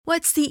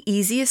What's the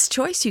easiest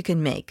choice you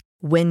can make?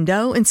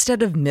 Window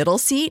instead of middle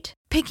seat?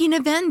 Picking a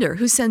vendor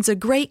who sends a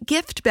great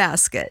gift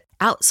basket?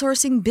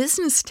 Outsourcing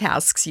business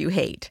tasks you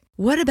hate?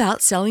 What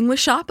about selling with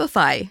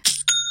Shopify?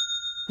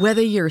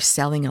 Whether you're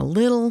selling a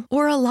little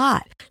or a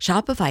lot,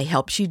 Shopify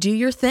helps you do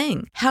your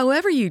thing,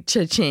 however you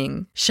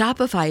cha-ching.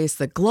 Shopify is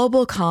the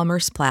global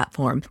commerce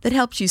platform that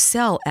helps you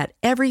sell at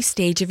every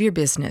stage of your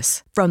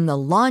business. From the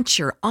launch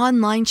your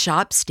online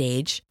shop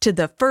stage to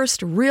the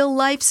first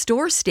real-life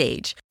store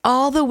stage,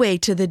 all the way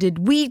to the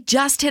did we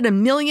just hit a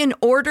million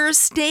orders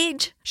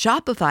stage.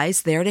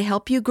 Shopify's there to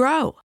help you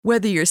grow.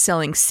 Whether you're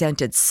selling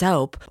scented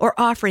soap or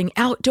offering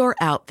outdoor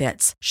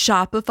outfits,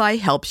 Shopify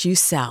helps you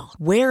sell.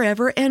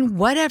 Wherever and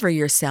whatever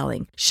you're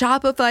selling,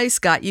 Shopify's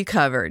got you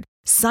covered.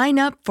 Sign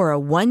up for a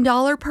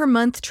 $1 per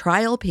month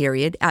trial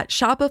period at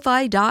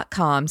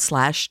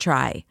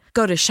shopify.com/try.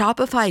 Go to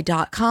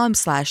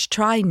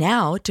shopify.com/try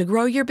now to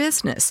grow your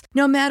business,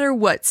 no matter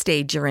what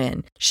stage you're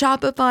in.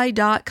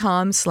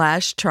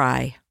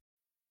 Shopify.com/try.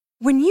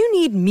 When you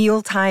need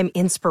mealtime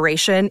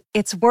inspiration,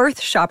 it's worth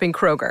shopping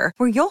Kroger,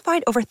 where you'll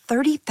find over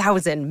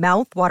 30,000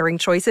 mouth-watering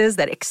choices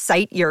that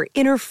excite your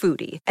inner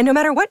foodie. And no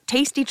matter what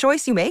tasty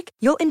choice you make,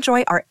 you'll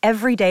enjoy our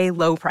everyday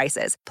low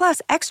prices, plus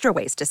extra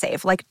ways to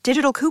save, like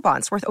digital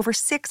coupons worth over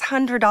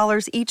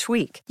 $600 each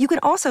week. You can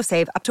also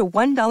save up to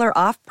 $1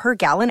 off per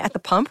gallon at the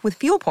pump with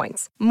fuel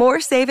points.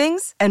 More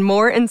savings and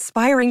more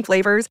inspiring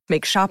flavors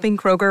make shopping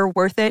Kroger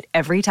worth it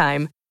every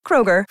time.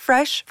 Kroger,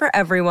 fresh for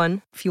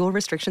everyone. Fuel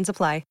restrictions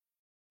apply.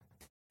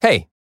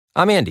 Hey,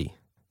 I'm Andy.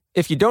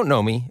 If you don't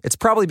know me, it's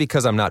probably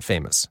because I'm not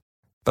famous.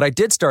 But I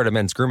did start a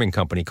men's grooming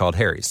company called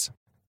Harry's.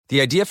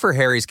 The idea for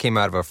Harry's came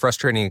out of a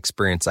frustrating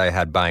experience I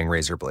had buying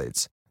razor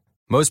blades.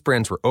 Most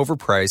brands were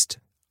overpriced,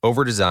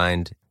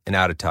 overdesigned, and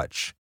out of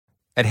touch.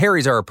 At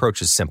Harry's, our approach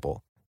is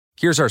simple.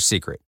 Here's our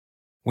secret.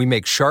 We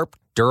make sharp,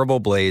 durable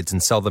blades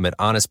and sell them at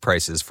honest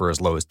prices for as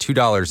low as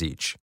 $2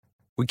 each.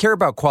 We care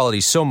about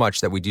quality so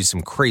much that we do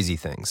some crazy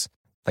things,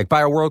 like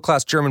buy a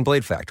world-class German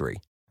blade factory.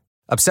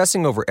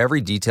 Obsessing over every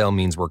detail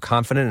means we're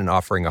confident in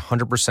offering a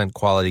 100%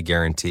 quality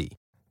guarantee.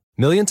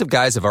 Millions of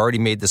guys have already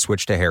made the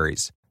switch to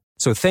Harry's,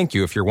 so thank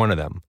you if you're one of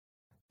them.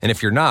 And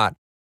if you're not,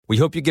 we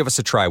hope you give us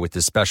a try with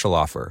this special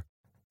offer.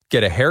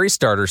 Get a Harry's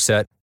starter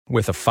set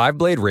with a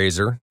 5-blade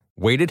razor,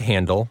 weighted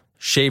handle,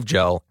 shave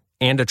gel,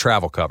 and a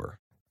travel cover,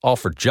 all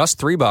for just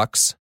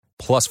 $3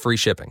 plus free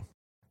shipping.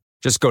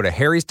 Just go to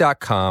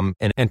harrys.com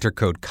and enter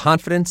code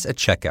CONFIDENCE at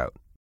checkout.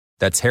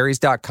 That's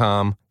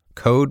harrys.com,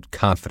 code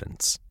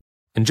CONFIDENCE.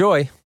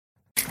 Enjoy.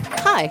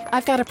 Hi,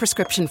 I've got a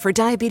prescription for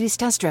diabetes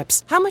test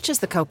strips. How much is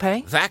the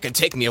copay? That could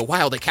take me a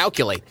while to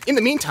calculate. In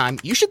the meantime,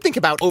 you should think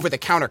about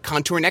over-the-counter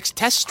Contour Next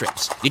test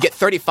strips. You get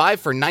 35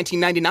 for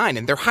 $19.99,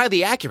 and they're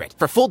highly accurate.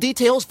 For full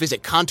details,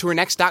 visit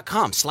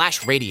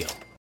contournext.com/radio.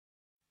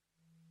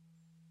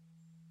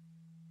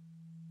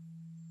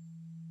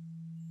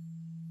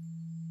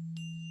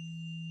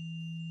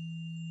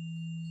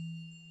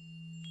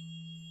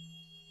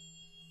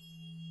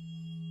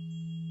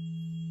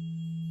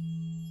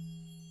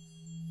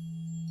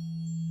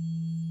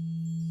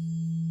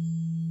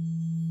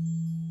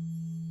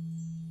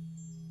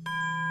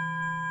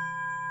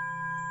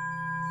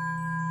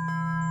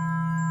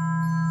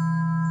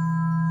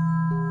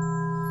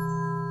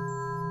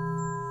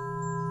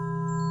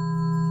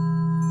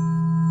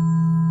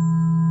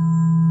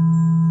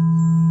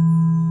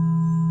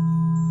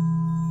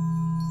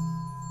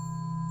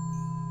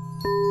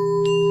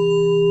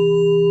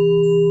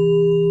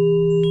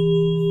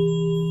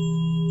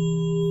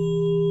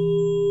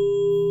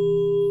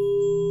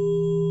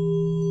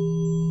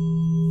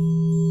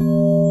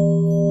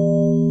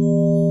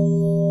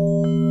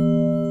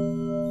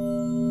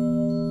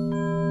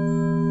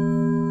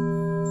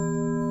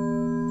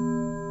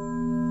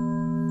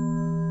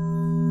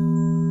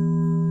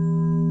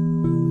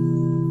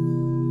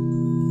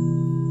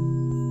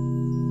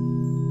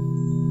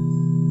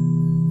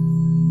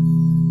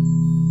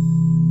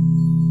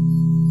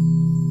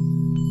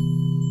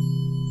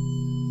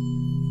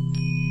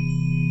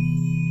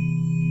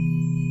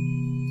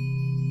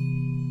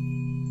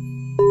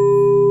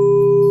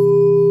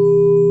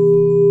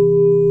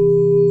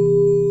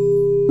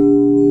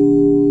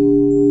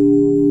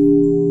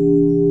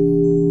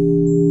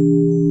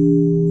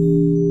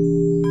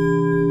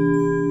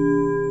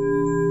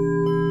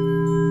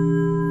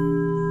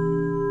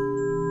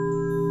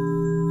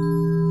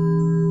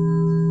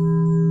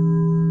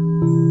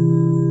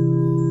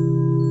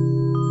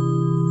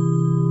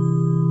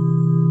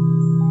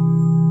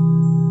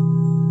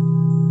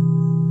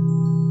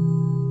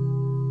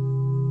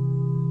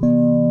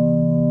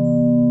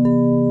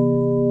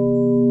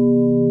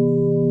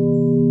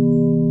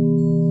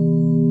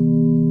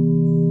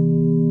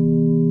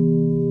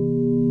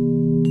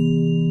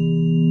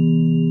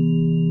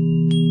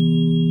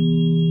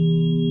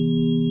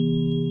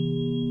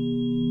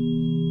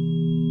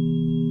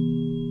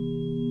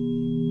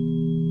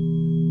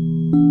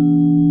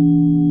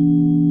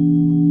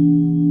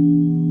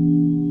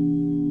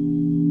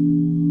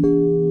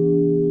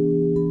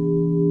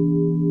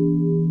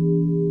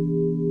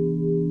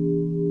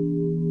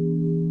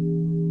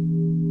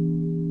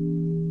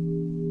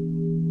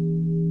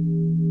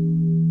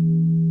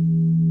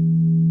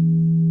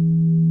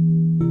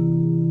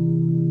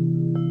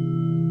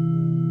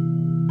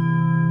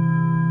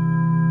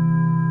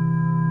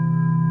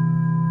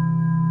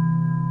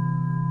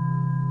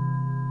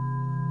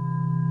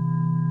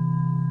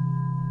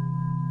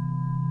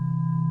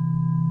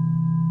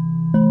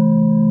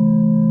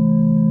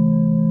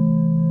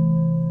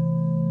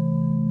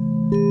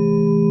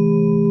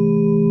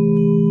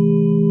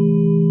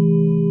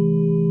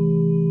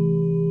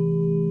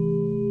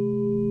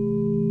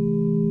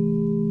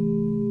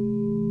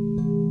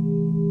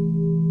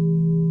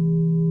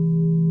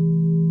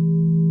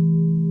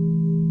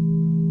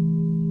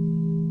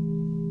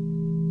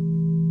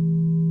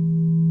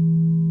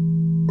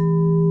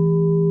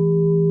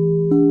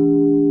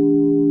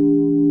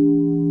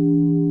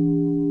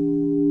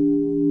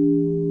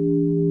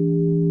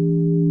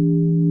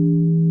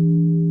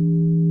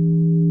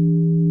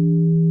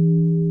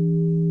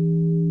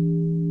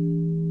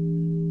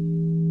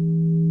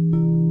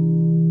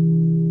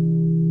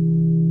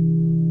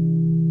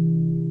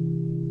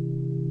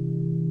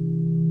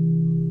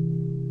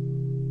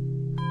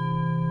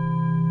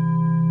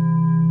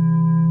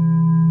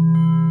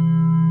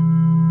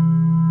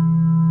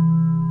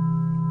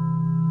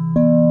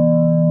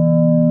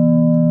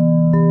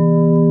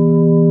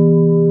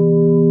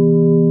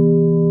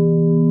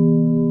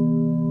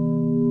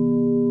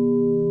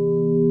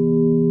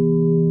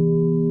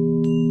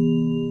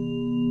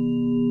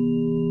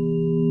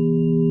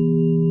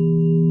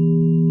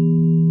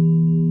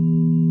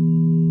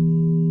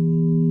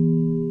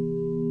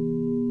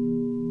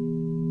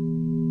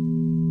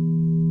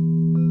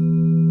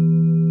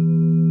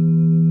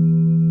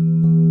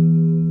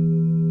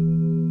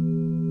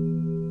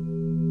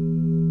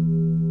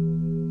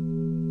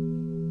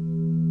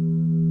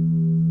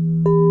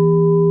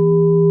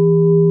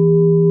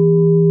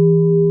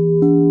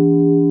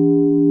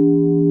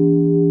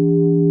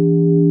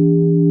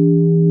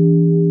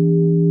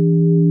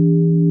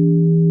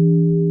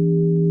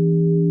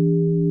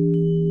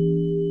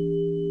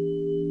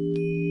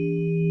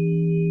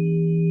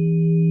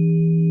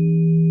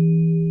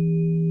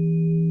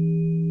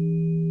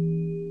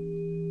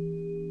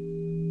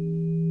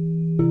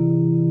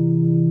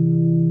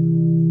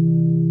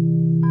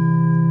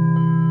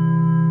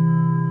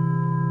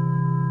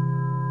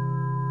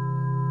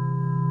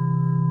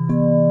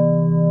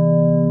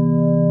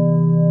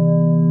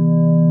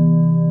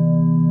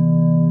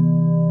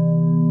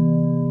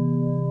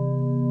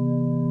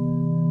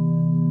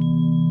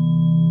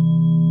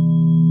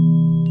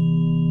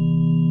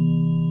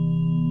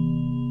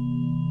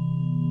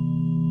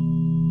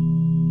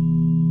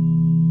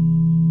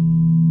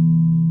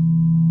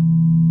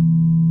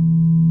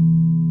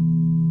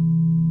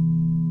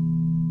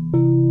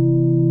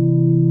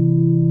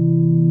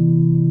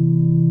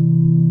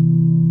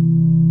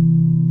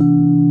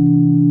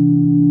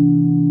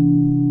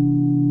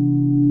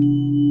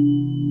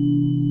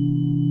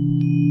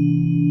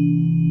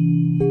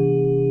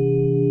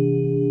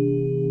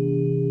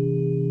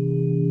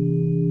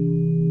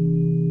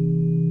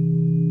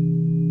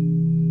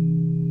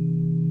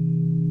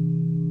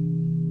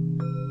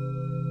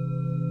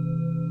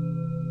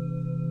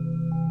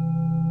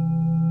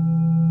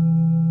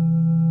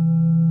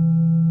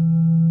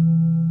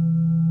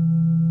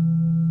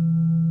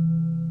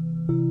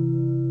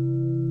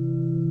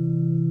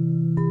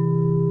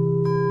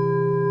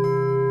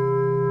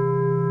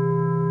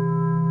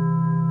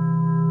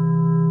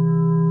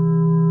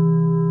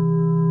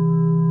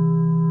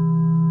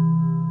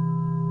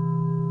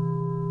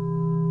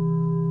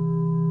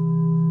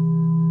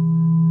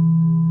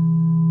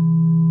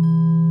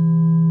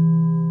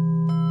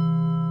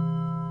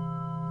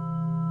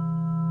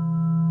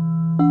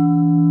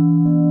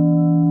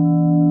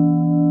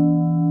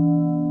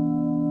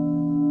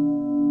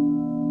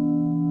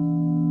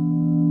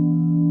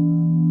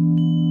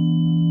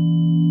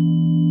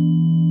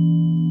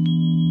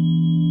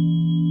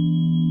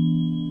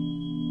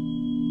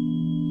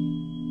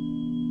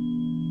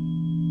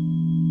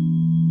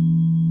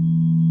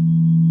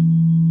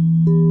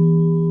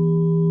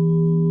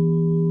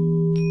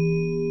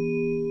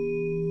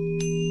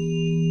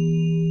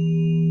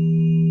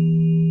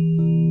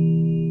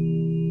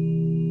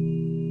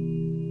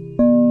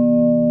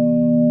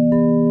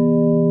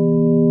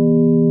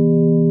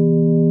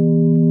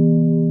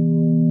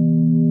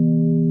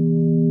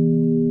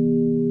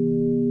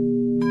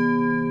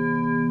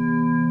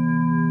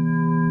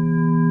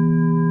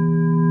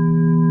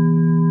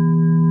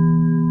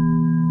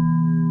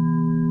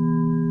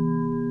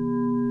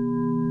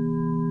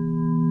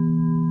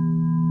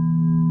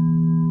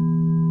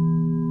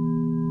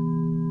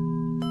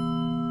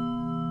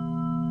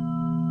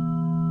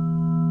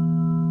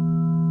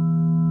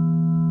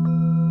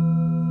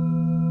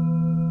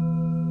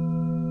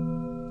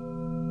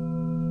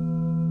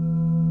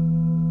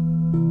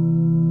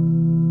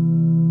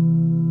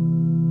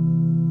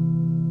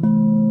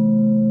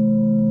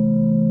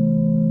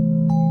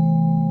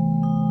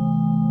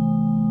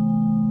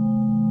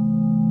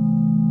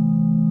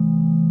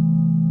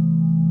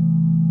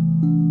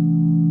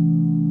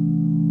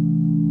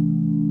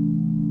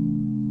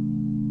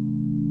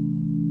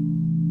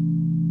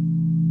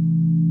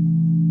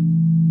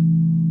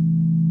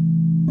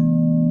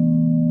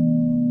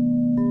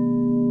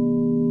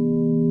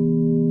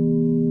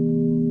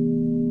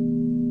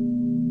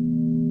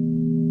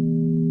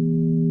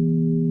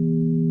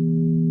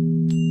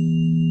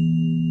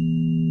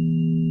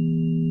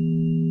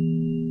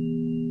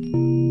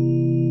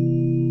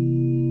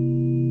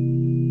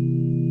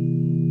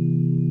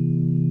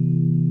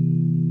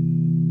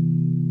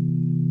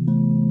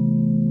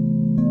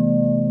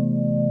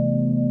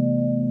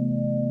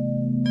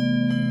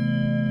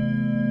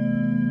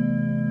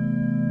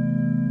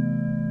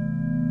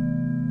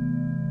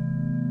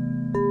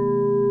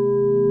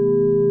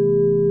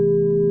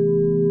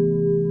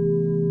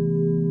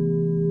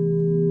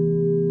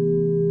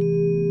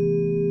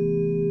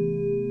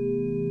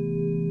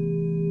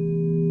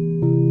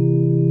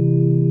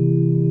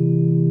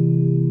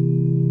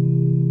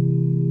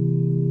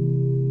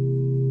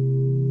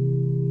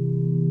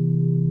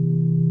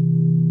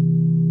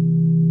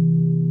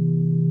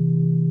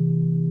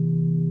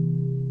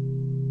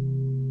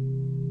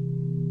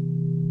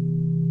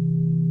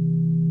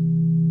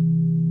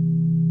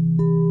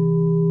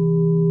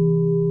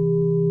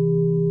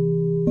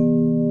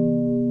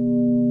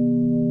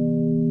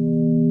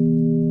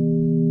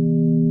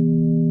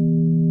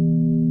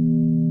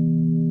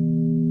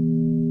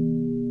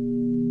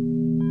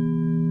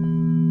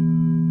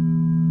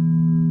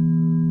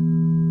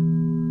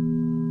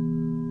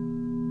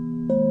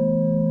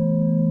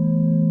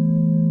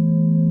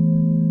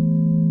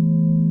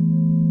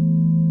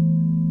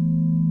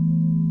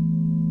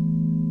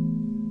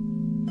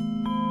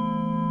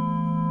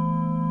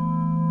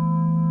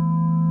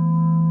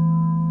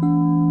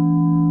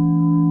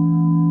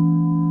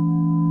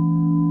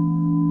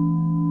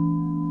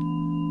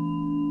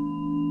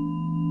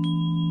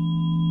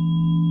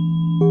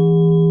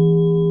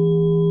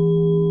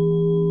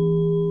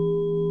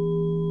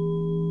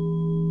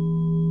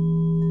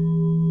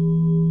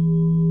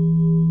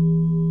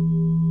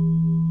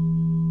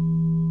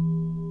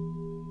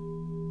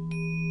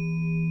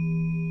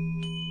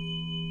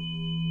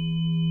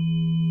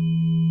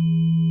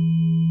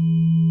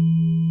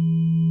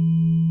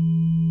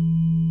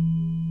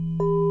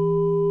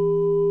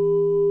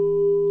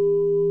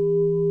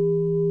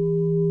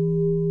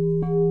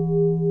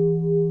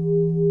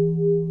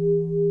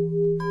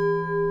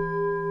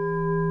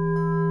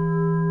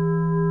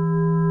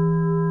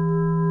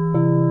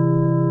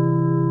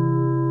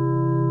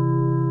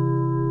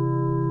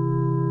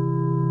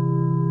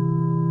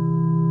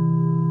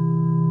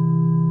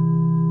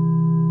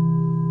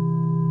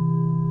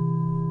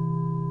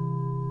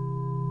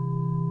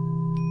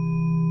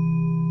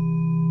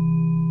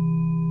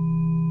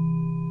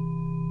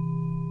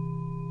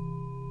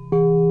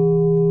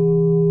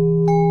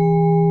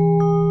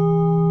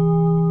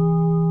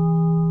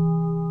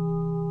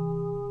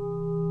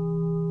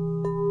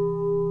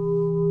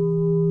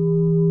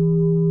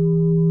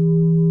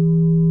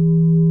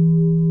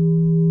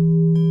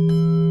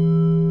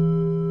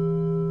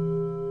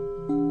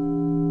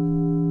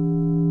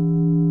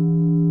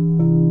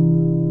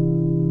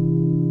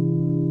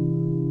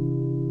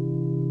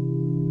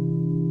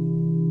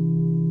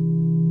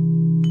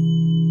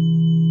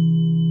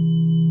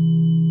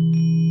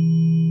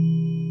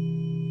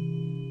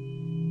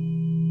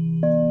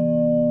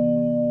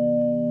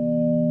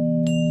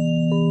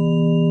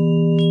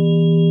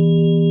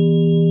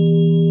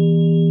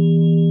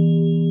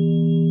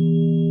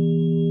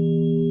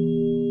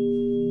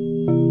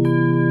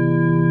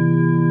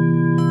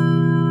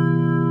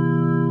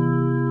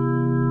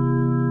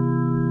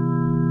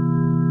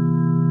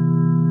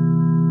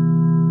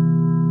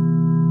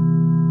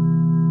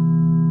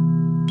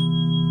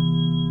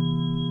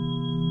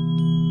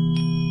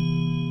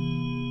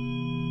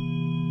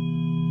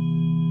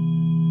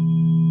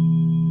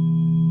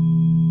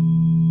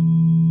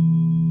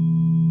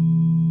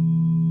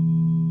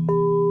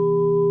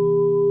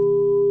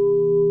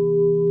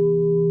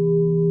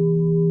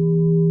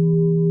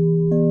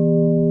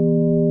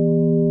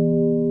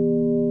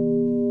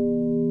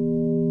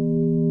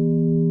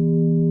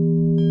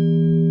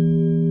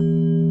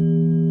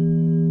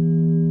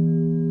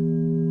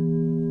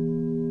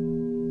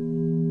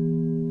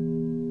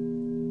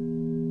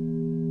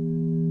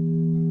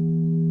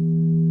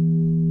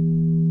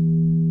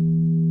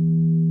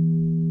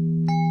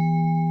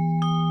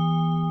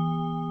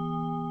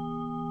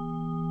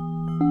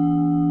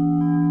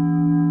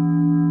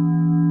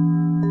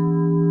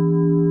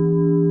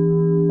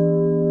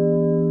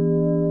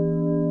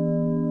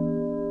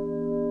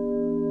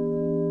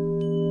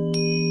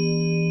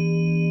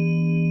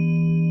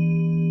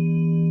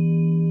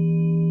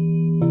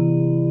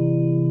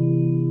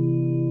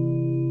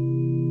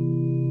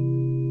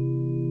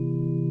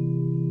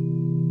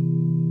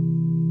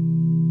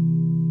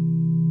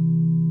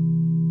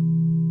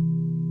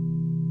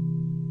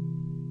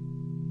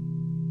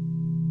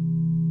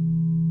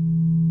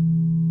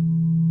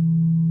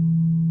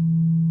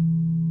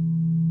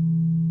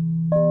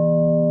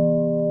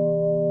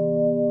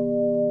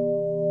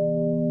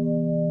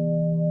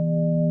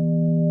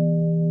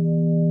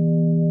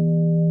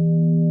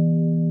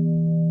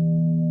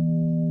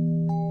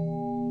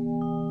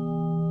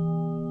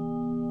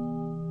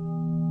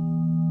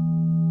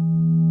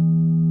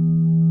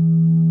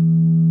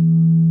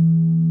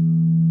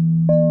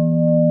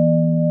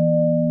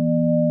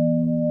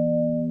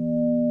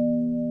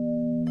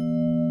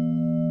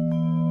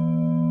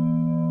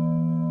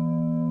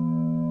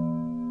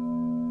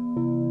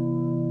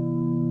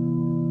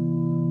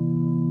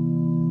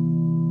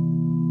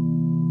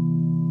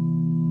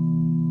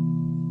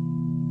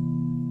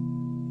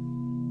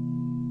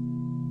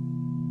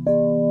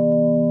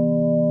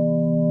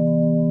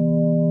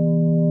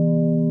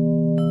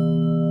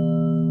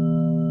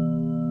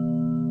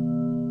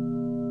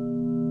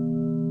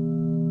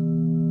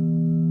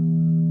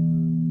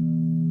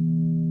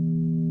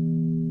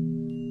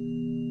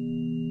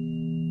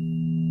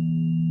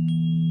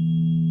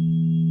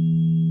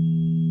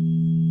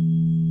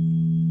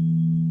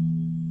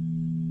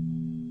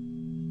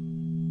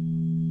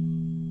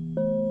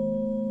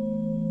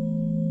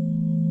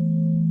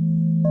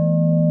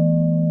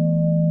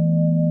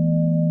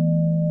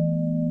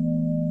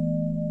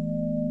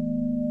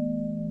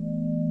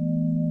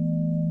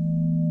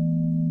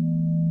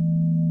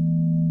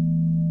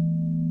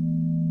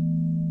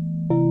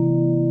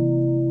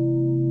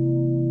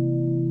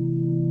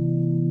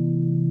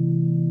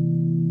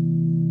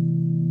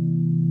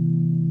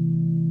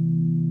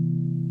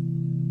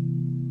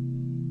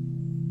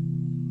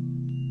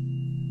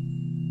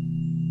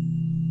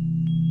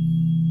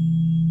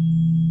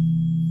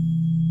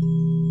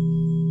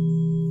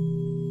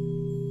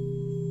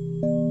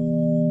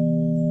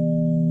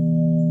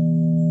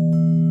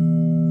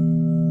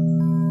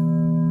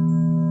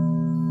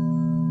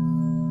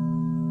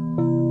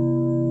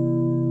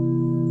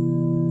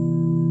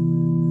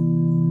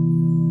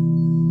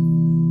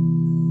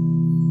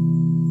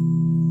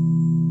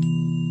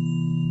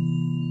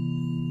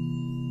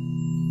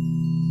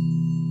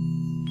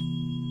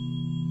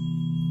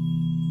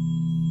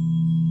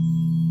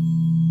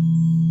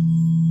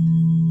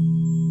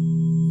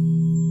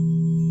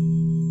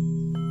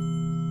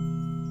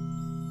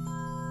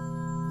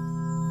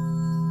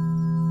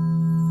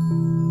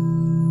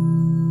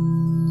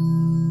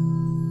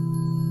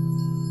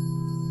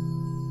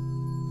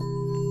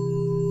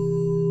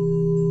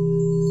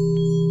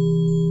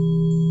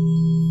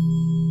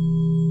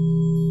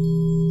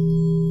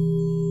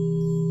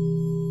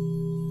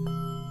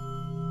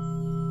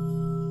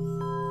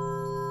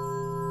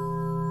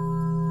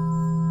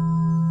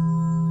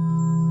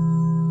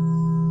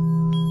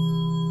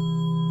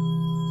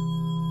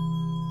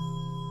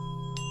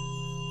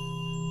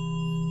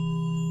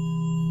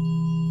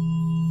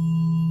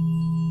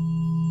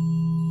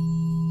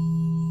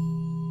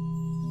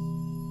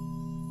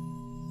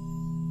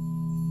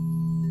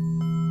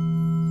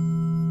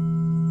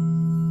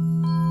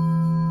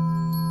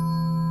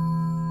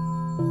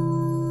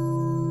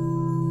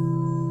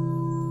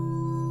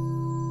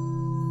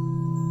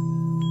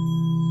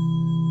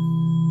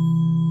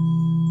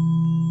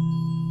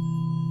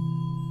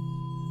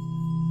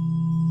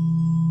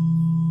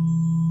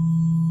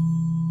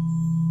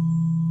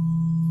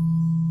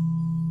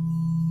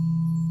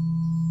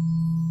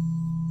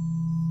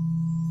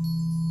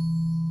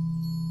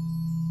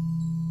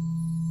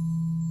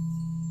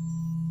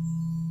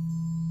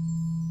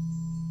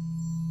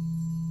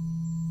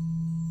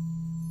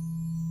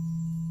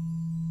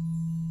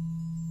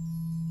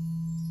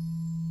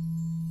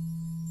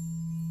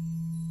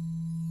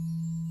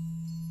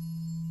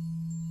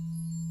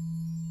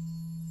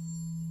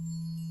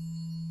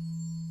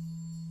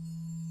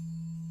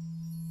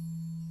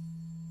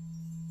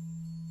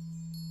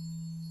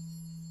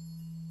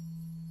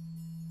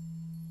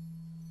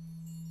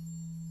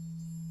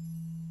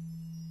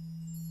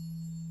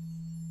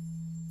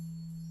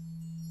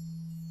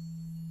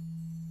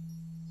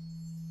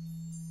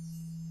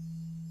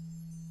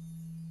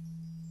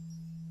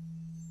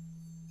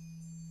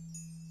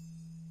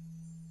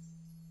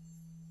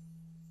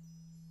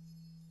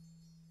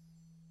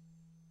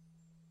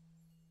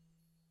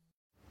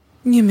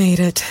 You made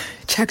it.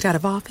 Checked out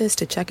of office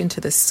to check into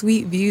the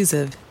sweet views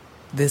of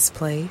this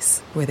place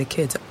where the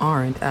kids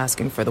aren't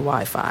asking for the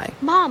Wi-Fi.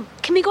 Mom,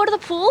 can we go to the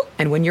pool?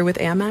 And when you're with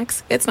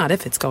Amex, it's not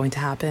if it's going to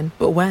happen,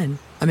 but when.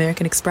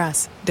 American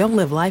Express. Don't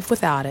live life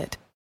without it.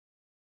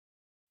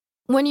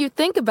 When you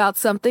think about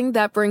something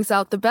that brings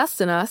out the best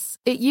in us,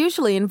 it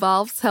usually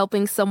involves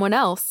helping someone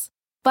else.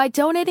 By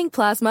donating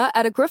plasma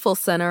at a Grifols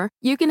Center,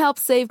 you can help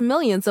save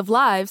millions of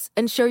lives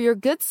and show your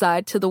good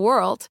side to the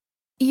world.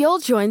 You'll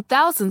join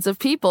thousands of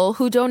people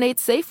who donate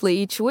safely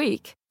each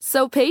week,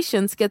 so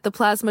patients get the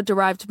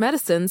plasma-derived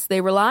medicines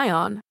they rely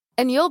on.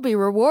 And you'll be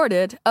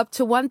rewarded up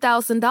to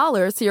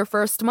 $1,000 your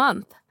first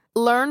month.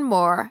 Learn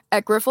more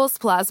at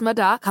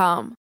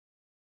grifolsplasma.com.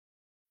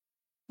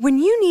 When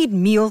you need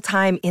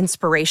mealtime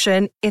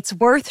inspiration, it's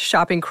worth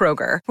shopping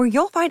Kroger, where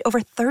you'll find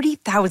over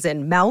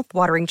 30,000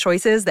 mouth-watering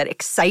choices that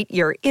excite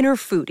your inner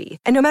foodie.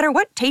 And no matter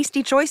what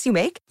tasty choice you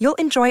make, you'll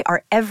enjoy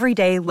our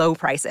everyday low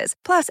prices,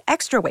 plus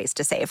extra ways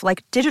to save,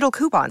 like digital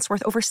coupons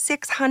worth over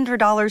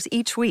 $600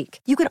 each week.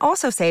 You can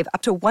also save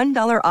up to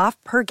 $1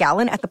 off per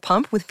gallon at the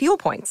pump with fuel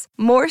points.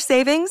 More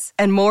savings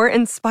and more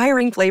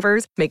inspiring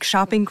flavors make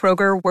shopping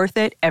Kroger worth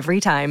it every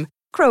time.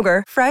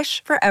 Kroger,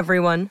 fresh for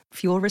everyone.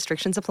 Fuel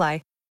restrictions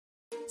apply.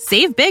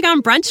 Save big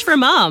on brunch for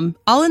mom,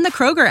 all in the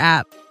Kroger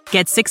app.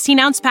 Get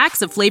 16-ounce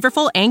packs of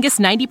flavorful Angus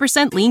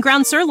 90% lean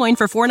ground sirloin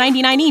for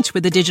 $4.99 each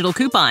with a digital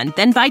coupon.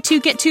 Then buy 2,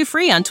 get 2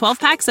 free on 12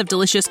 packs of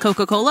delicious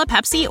Coca-Cola,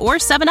 Pepsi, or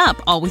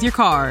 7-Up, all with your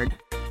card.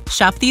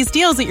 Shop these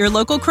deals at your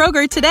local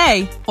Kroger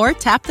today, or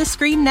tap the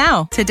screen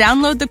now to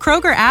download the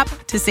Kroger app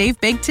to save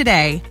big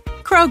today.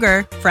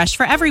 Kroger, fresh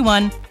for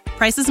everyone.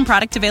 Prices and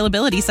product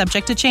availability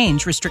subject to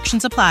change.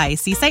 Restrictions apply.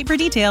 See site for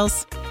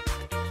details.